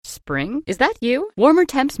spring. Is that you? Warmer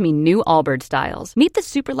temps mean new Allbirds styles. Meet the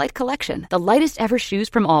Superlight Collection, the lightest ever shoes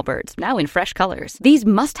from Allbirds, now in fresh colors. These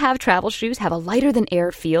must-have travel shoes have a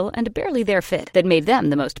lighter-than-air feel and a barely-there fit that made them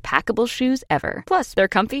the most packable shoes ever. Plus, they're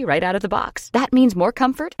comfy right out of the box. That means more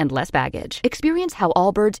comfort and less baggage. Experience how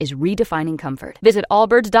Allbirds is redefining comfort. Visit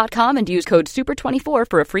allbirds.com and use code SUPER24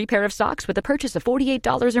 for a free pair of socks with a purchase of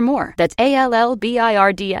 $48 or more. That's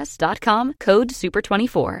ALLBIRDS.com, code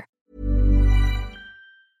SUPER24.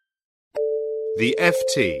 The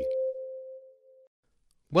FT.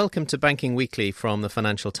 Welcome to Banking Weekly from the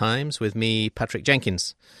Financial Times with me, Patrick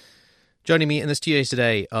Jenkins. Joining me in the studios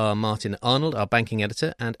today are Martin Arnold, our banking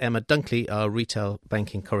editor, and Emma Dunkley, our retail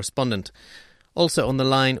banking correspondent. Also on the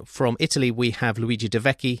line from Italy, we have Luigi De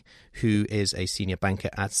Vecchi, who is a senior banker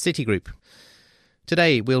at Citigroup.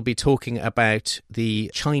 Today, we'll be talking about the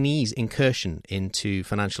Chinese incursion into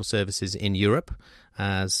financial services in Europe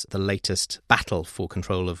as the latest battle for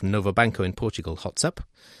control of Novo Banco in Portugal hots up.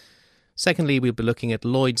 Secondly, we'll be looking at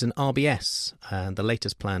Lloyds and RBS and the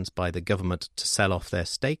latest plans by the government to sell off their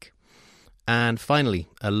stake. And finally,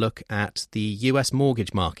 a look at the US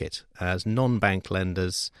mortgage market as non-bank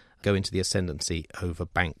lenders go into the ascendancy over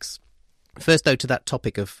banks. First, though, to that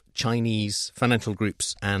topic of Chinese financial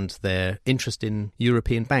groups and their interest in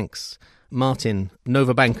European banks. Martin,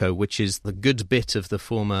 Novo Banco, which is the good bit of the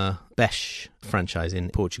former Besh franchise in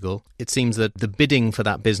Portugal, it seems that the bidding for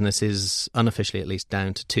that business is unofficially at least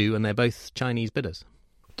down to two, and they're both Chinese bidders.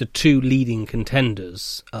 The two leading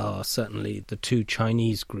contenders are certainly the two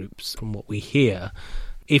Chinese groups, from what we hear.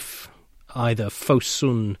 If either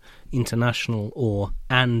Fosun International or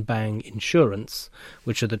Anbang Insurance,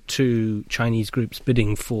 which are the two Chinese groups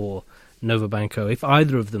bidding for Novo Banco, if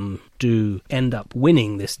either of them do end up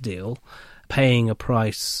winning this deal, paying a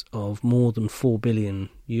price of more than 4 billion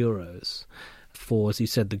euros for, as you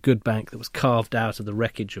said, the good bank that was carved out of the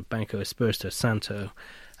wreckage of Banco Espirito Santo,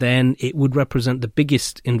 then it would represent the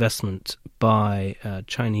biggest investment by a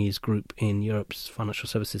Chinese group in Europe's financial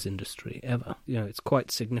services industry ever. You know, it's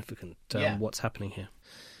quite significant what's happening here.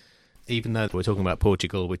 Even though we're talking about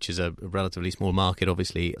Portugal, which is a relatively small market,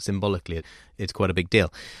 obviously, symbolically, it's quite a big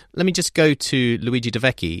deal. Let me just go to Luigi De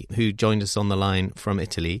Vecchi, who joined us on the line from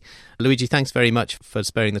Italy. Luigi, thanks very much for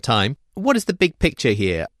sparing the time. What is the big picture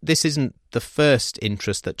here? This isn't the first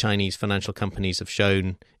interest that Chinese financial companies have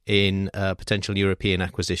shown in potential European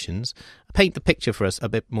acquisitions. Paint the picture for us a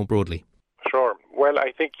bit more broadly. Sure. Well,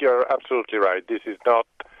 I think you're absolutely right. This is not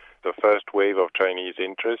the first wave of Chinese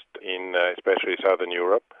interest in especially Southern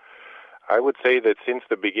Europe. I would say that since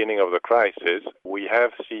the beginning of the crisis, we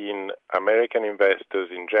have seen American investors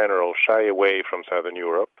in general shy away from Southern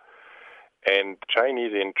Europe, and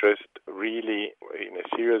Chinese interest really in a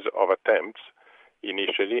series of attempts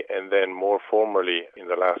initially and then more formally in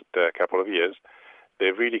the last couple of years,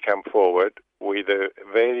 they've really come forward with a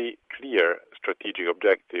very clear strategic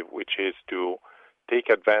objective, which is to take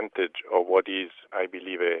advantage of what is, I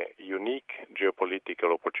believe, a unique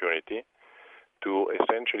geopolitical opportunity to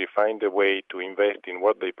essentially find a way to invest in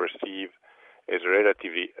what they perceive as a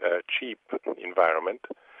relatively cheap environment,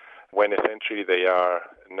 when essentially they are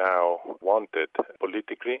now wanted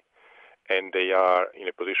politically and they are in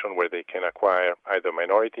a position where they can acquire either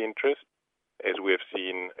minority interest, as we have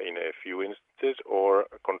seen in a few instances, or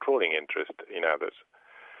controlling interest in others.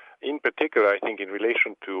 In particular, I think in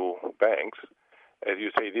relation to banks, as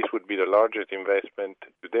you say, this would be the largest investment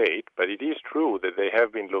to date, but it is true that they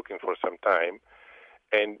have been looking for some time,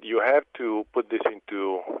 and you have to put this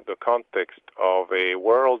into the context of a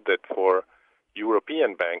world that for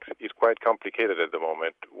European banks is quite complicated at the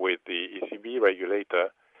moment, with the ECB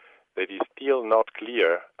regulator that is still not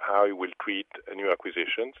clear how it will treat new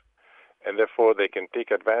acquisitions, and therefore they can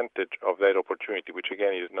take advantage of that opportunity, which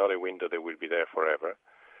again is not a window that will be there forever.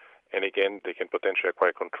 And again, they can potentially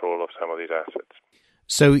acquire control of some of these assets.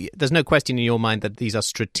 So there's no question in your mind that these are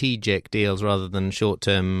strategic deals rather than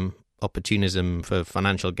short-term opportunism for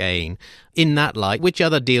financial gain. In that light, which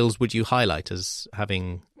other deals would you highlight as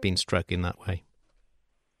having been struck in that way?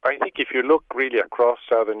 I think if you look really across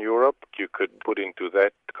Southern Europe, you could put into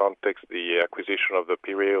that context the acquisition of the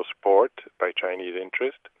Piraeus port by Chinese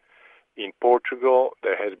interest. In Portugal,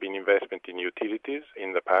 there has been investment in utilities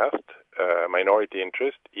in the past, minority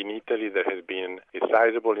interest. In Italy, there has been a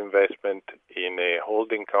sizable investment in a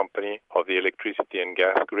holding company of the electricity and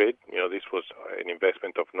gas grid. This was an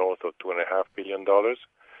investment of north of $2.5 billion.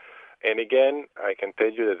 And again, I can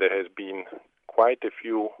tell you that there has been quite a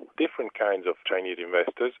few different kinds of Chinese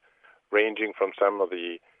investors, ranging from some of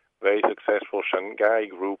the very successful Shanghai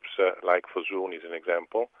groups, like Fosun is an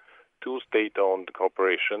example, to state-owned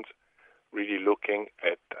corporations really looking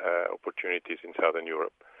at opportunities in Southern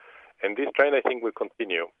Europe. And this trend, I think, will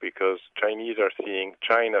continue because Chinese are seeing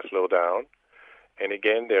China slow down. And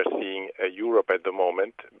again, they're seeing Europe at the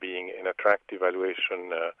moment being an attractive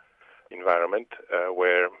valuation environment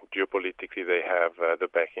where geopolitically they have the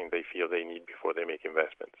backing they feel they need before they make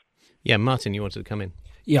investments. Yeah, Martin, you wanted to come in.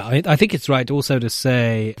 Yeah, I think it's right also to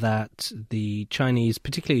say that the Chinese,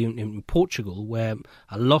 particularly in Portugal, where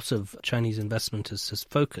a lot of Chinese investment has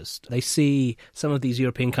focused, they see some of these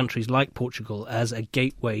European countries like Portugal as a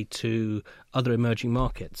gateway to other emerging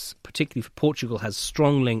markets. Particularly for Portugal has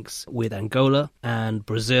strong links with Angola and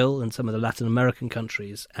Brazil and some of the Latin American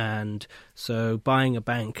countries. And so buying a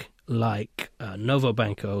bank like Novo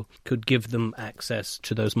Banco could give them access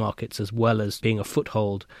to those markets as well as being a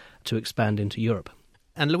foothold to expand into Europe.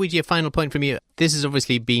 And Luigi, a final point from you. This has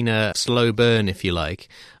obviously been a slow burn, if you like,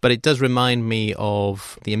 but it does remind me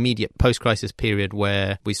of the immediate post-crisis period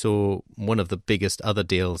where we saw one of the biggest other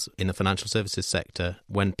deals in the financial services sector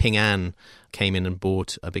when Ping An came in and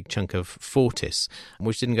bought a big chunk of Fortis,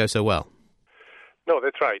 which didn't go so well. No,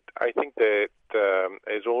 that's right. I think that,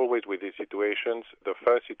 as always with these situations, the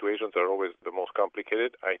first situations are always the most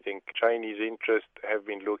complicated. I think Chinese interests have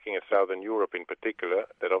been looking at Southern Europe in particular.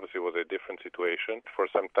 That obviously was a different situation for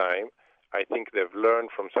some time. I think they've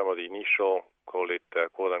learned from some of the initial, call it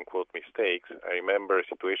quote-unquote mistakes. I remember a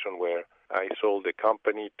situation where I sold a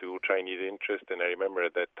company to Chinese interest, and I remember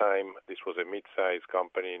at that time this was a mid-sized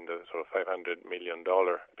company in the sort of $500 million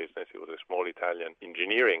business. It was a small Italian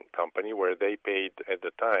engineering company where they paid at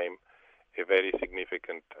the time a very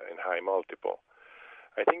significant and high multiple.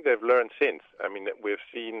 I think they've learned since. I mean, we've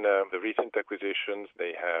seen the recent acquisitions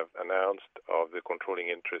they have announced of the controlling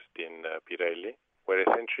interest in Pirelli, where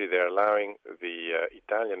essentially they're allowing the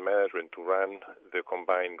Italian management to run the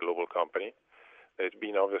combined global company. There's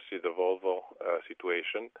been obviously the Volvo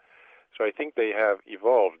situation. So I think they have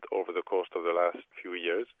evolved over the course of the last few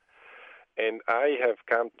years. And I have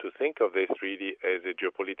come to think of this really as a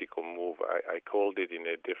geopolitical move. I called it in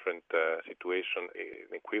a different situation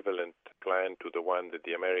an equivalent plan to the one that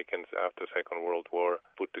the Americans after the Second World War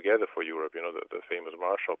put together for Europe, the famous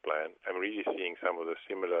Marshall Plan. I'm really seeing some of the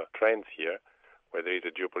similar trends here, where there is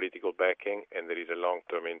a geopolitical backing and there is a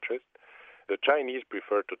long-term interest. The Chinese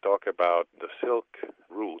prefer to talk about the Silk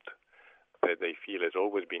Route that they feel has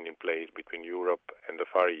always been in place between Europe and the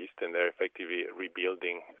Far East, and they're effectively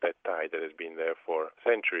rebuilding that tie that has been there for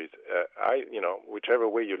centuries. Whichever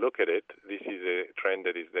way you look at it, this is a trend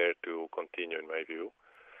that is there to continue, in my view.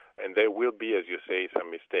 And there will be, as you say, some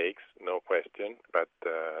mistakes, no question, but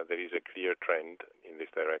there is a clear trend in this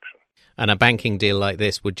direction. And a banking deal like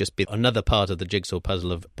this would just be another part of the jigsaw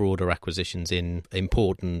puzzle of broader acquisitions in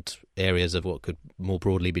important areas of what could more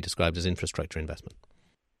broadly be described as infrastructure investment.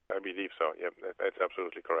 I believe so, yeah, that's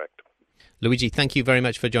absolutely correct. Luigi, thank you very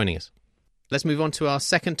much for joining us. Let's move on to our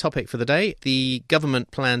second topic for the day. The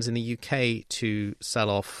government plans in the UK to sell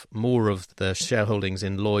off more of the shareholdings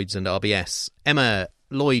in Lloyds and RBS. Emma,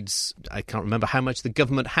 Lloyds, I can't remember how much the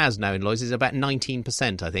government has now in Lloyds. It's about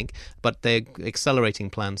 19%, I think, but they're accelerating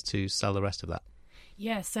plans to sell the rest of that.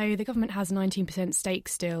 Yeah, so the government has a 19% stake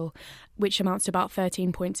still, which amounts to about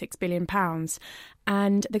 £13.6 billion.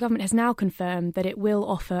 And the government has now confirmed that it will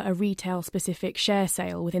offer a retail-specific share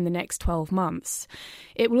sale within the next 12 months.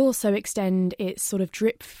 It will also extend its sort of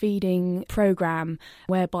drip-feeding programme,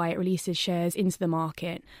 whereby it releases shares into the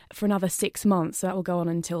market for another 6 months, so that will go on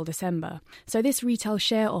until December. So this retail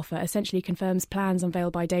share offer essentially confirms plans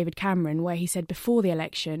unveiled by David Cameron, where he said before the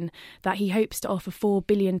election that he hopes to offer £4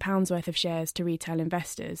 billion worth of shares to retail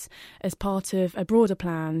investors as part of a broader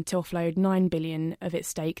plan to offload $9 billion of its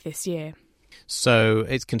stake this year. So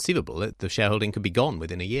it's conceivable that the shareholding could be gone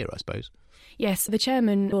within a year, I suppose. Yes, the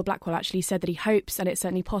chairman, Lord Blackwell, actually said that he hopes, and it's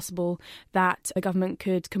certainly possible, that the government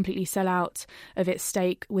could completely sell out of its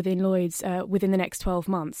stake within Lloyds within the next 12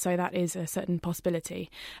 months. So that is a certain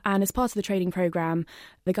possibility. And as part of the trading programme,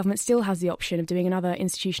 the government still has the option of doing another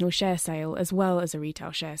institutional share sale as well as a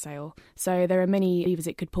retail share sale. So there are many levers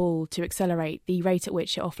it could pull to accelerate the rate at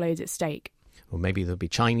which it offloads its stake. Or maybe there'll be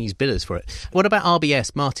Chinese bidders for it. What about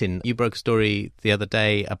RBS? Martin, you broke a story the other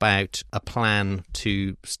day about a plan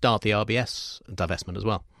to start the RBS divestment as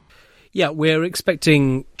well. Yeah, we're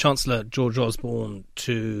expecting Chancellor George Osborne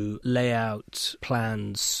to lay out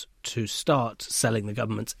plans to start selling the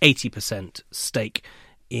government's 80% stake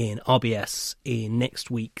in RBS in next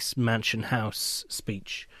week's Mansion House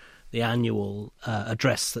speech, the annual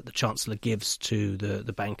address that the Chancellor gives to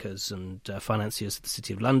the bankers and financiers of the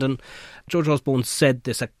City of London. George Osborne said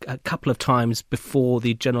this a couple of times before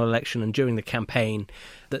the general election and during the campaign,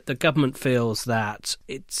 that the government feels that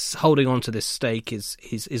it's holding on to this stake is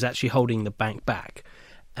actually holding the bank back.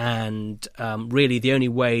 And really the only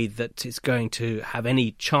way that it's going to have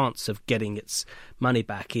any chance of getting its money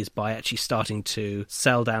back is by actually starting to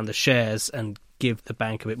sell down the shares and give the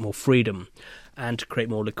bank a bit more freedom and to create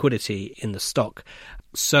more liquidity in the stock.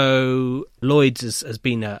 So Lloyds has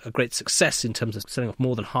been a great success in terms of selling off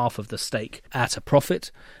more than half of the stake at a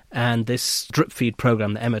profit. And this drip feed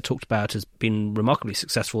program that Emma talked about has been remarkably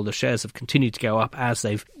successful. The shares have continued to go up as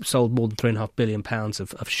they've sold more than £3.5 billion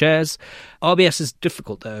of shares. RBS is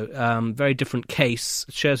difficult, though. Very different case.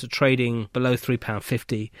 Shares are trading below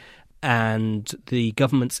 £3.50. And the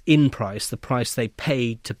government's in price, the price they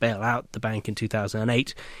paid to bail out the bank in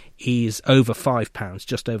 2008, is over £5,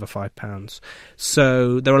 just over £5.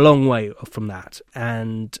 So they're a long way from that.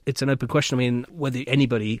 And it's an open question. I mean, whether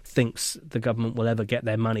anybody thinks the government will ever get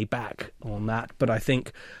their money back on that. But I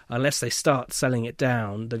think unless they start selling it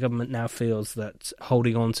down, the government now feels that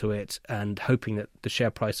holding on to it and hoping that the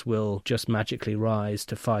share price will just magically rise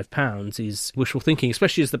to £5 is wishful thinking,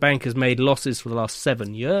 especially as the bank has made losses for the last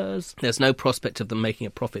 7 years. There's no prospect of them making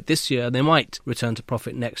a profit this year. They might return to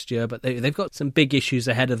profit next year, but they've got some big issues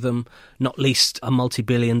ahead of them, not least a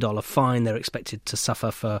multi-billion-dollar fine they're expected to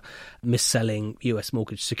suffer for mis-selling US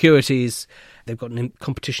mortgage securities. They've got a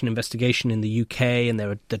competition investigation in the UK, and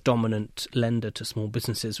they're the dominant lender to small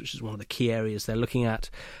businesses, which is one of the key areas they're looking at.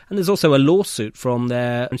 And there's also a lawsuit from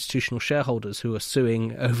their institutional shareholders who are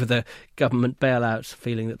suing over the government bailout,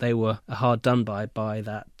 feeling that they were hard done by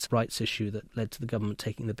that rights issue that led to the government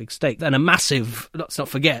taking the big stake. And a massive, let's not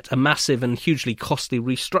forget, a massive and hugely costly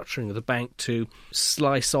restructuring of the bank to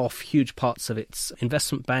slice off huge parts of its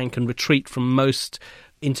investment bank and retreat from most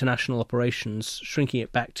international operations, shrinking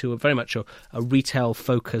it back to very much a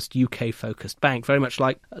retail-focused, UK-focused bank, very much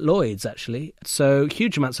like Lloyds, actually. So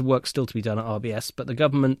huge amounts of work still to be done at RBS, but the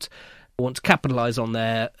government want to capitalise on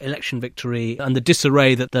their election victory and the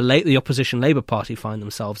disarray that the opposition Labour Party find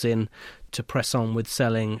themselves in to press on with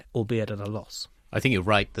selling, albeit at a loss. I think you're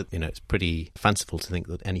right that it's pretty fanciful to think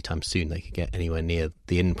that anytime soon they could get anywhere near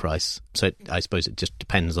the in price. So I suppose it just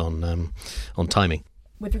depends on timing.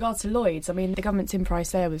 With regards to Lloyds, I mean, the government's in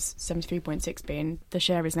price there was 73.6p, and the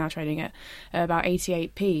share is now trading at about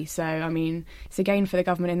 88p. So, I mean, it's a gain for the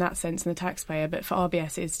government in that sense and the taxpayer, but for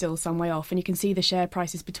RBS it's still some way off. And you can see the share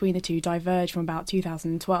prices between the two diverge from about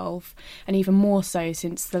 2012, and even more so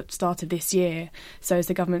since the start of this year. So as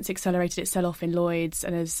the government's accelerated its sell-off in Lloyds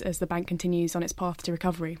and as the bank continues on its path to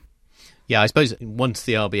recovery. Yeah, I suppose once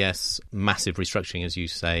the RBS massive restructuring, as you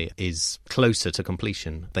say, is closer to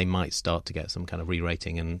completion, they might start to get some kind of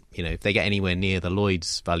re-rating. And, if they get anywhere near the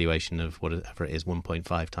Lloyds valuation of whatever it is,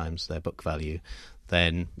 1.5 times their book value,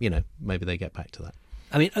 then, maybe they get back to that.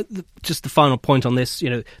 I mean, just the final point on this,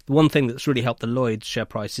 the one thing that's really helped the Lloyds share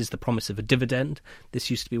price is the promise of a dividend. This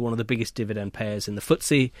used to be one of the biggest dividend payers in the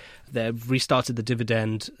FTSE. They've restarted the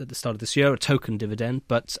dividend at the start of this year, a token dividend,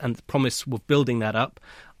 and the promise of building that up.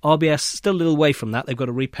 RBS still a little way from that. They've got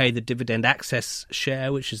to repay the dividend access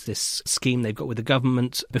share, which is this scheme they've got with the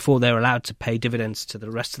government, before they're allowed to pay dividends to the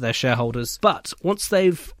rest of their shareholders. But once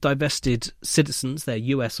they've divested Citizens, their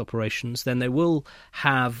US operations, then they will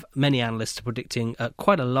have, many analysts are predicting,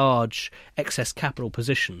 quite a large excess capital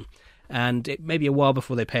position. And it may be a while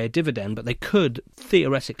before they pay a dividend, but they could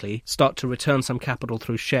theoretically start to return some capital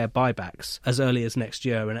through share buybacks as early as next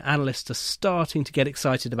year. And analysts are starting to get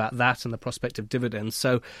excited about that and the prospect of dividends.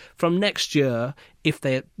 So from next year, if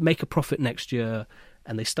they make a profit next year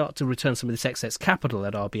and they start to return some of this excess capital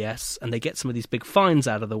at RBS and they get some of these big fines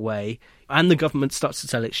out of the way and the government starts to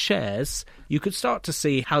sell its shares, you could start to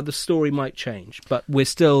see how the story might change. But we're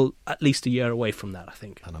still at least a year away from that, I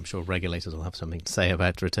think. And I'm sure regulators will have something to say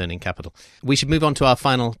about returning capital. We should move on to our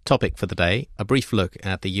final topic for the day, a brief look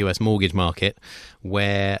at the US mortgage market,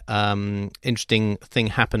 where interesting thing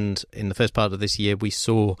happened in the first part of this year. We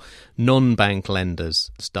saw non-bank lenders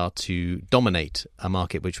start to dominate a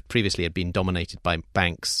market which previously had been dominated by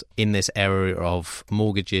banks in this area of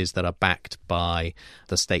mortgages that are backed by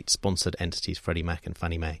the state-sponsored entities Freddie Mac and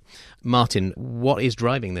Fannie Mae. Martin, what is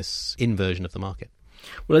driving this inversion of the market?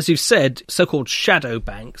 Well, as you've said, so-called shadow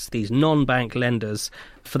banks, these non-bank lenders,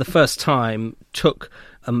 for the first time took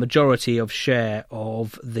a majority of share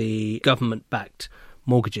of the government-backed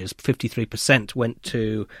mortgages. 53% went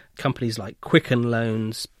to companies like Quicken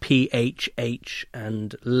Loans, PHH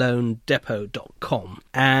and LoanDepot.com.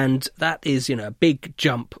 And that is, a big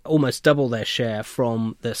jump, almost double their share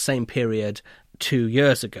from the same period 2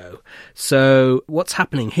 years ago. So what's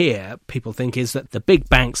happening here, people think, is that the big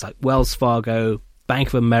banks like Wells Fargo, Bank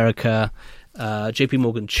of America, JP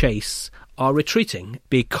Morgan Chase are retreating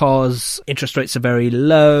because interest rates are very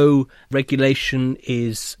low, regulation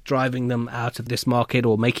is driving them out of this market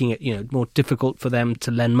or making it, more difficult for them to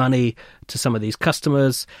lend money to some of these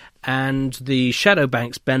customers. And the shadow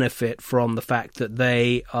banks benefit from the fact that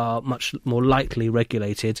they are much more lightly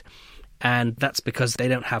regulated. And that's because they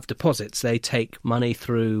don't have deposits. They take money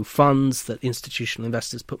through funds that institutional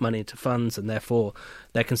investors put money into funds, and therefore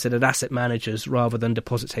they're considered asset managers rather than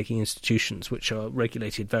deposit-taking institutions, which are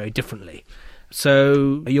regulated very differently.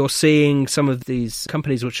 So you're seeing some of these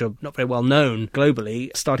companies, which are not very well known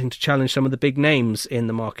globally, starting to challenge some of the big names in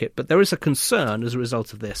the market. But there is a concern as a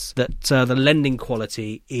result of this that the lending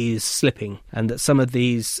quality is slipping and that some of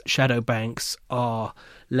these shadow banks are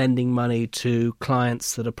lending money to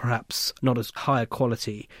clients that are perhaps not as high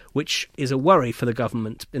quality, which is a worry for the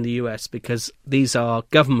government in the US because these are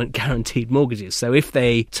government-guaranteed mortgages. So if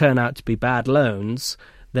they turn out to be bad loans,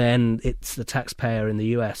 then it's the taxpayer in the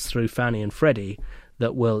US through Fannie and Freddie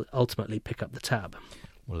that will ultimately pick up the tab.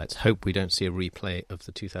 Well, let's hope we don't see a replay of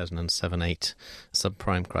the 2007-8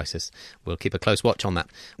 subprime crisis. We'll keep a close watch on that.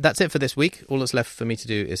 That's it for this week. All that's left for me to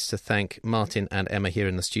do is to thank Martin and Emma here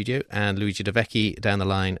in the studio and Luigi De Vecchi down the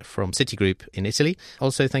line from Citigroup in Italy.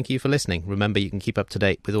 Also, thank you for listening. Remember, you can keep up to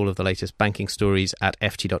date with all of the latest banking stories at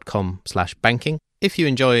ft.com/banking. If you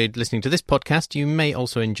enjoyed listening to this podcast, you may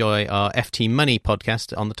also enjoy our FT Money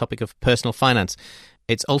podcast on the topic of personal finance.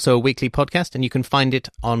 It's also a weekly podcast, and you can find it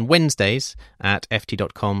on Wednesdays at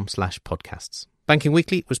ft.com/podcasts. Banking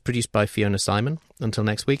Weekly was produced by Fiona Simon. Until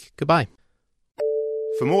next week, goodbye.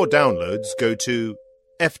 For more downloads, go to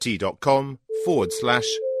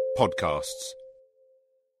ft.com/podcasts.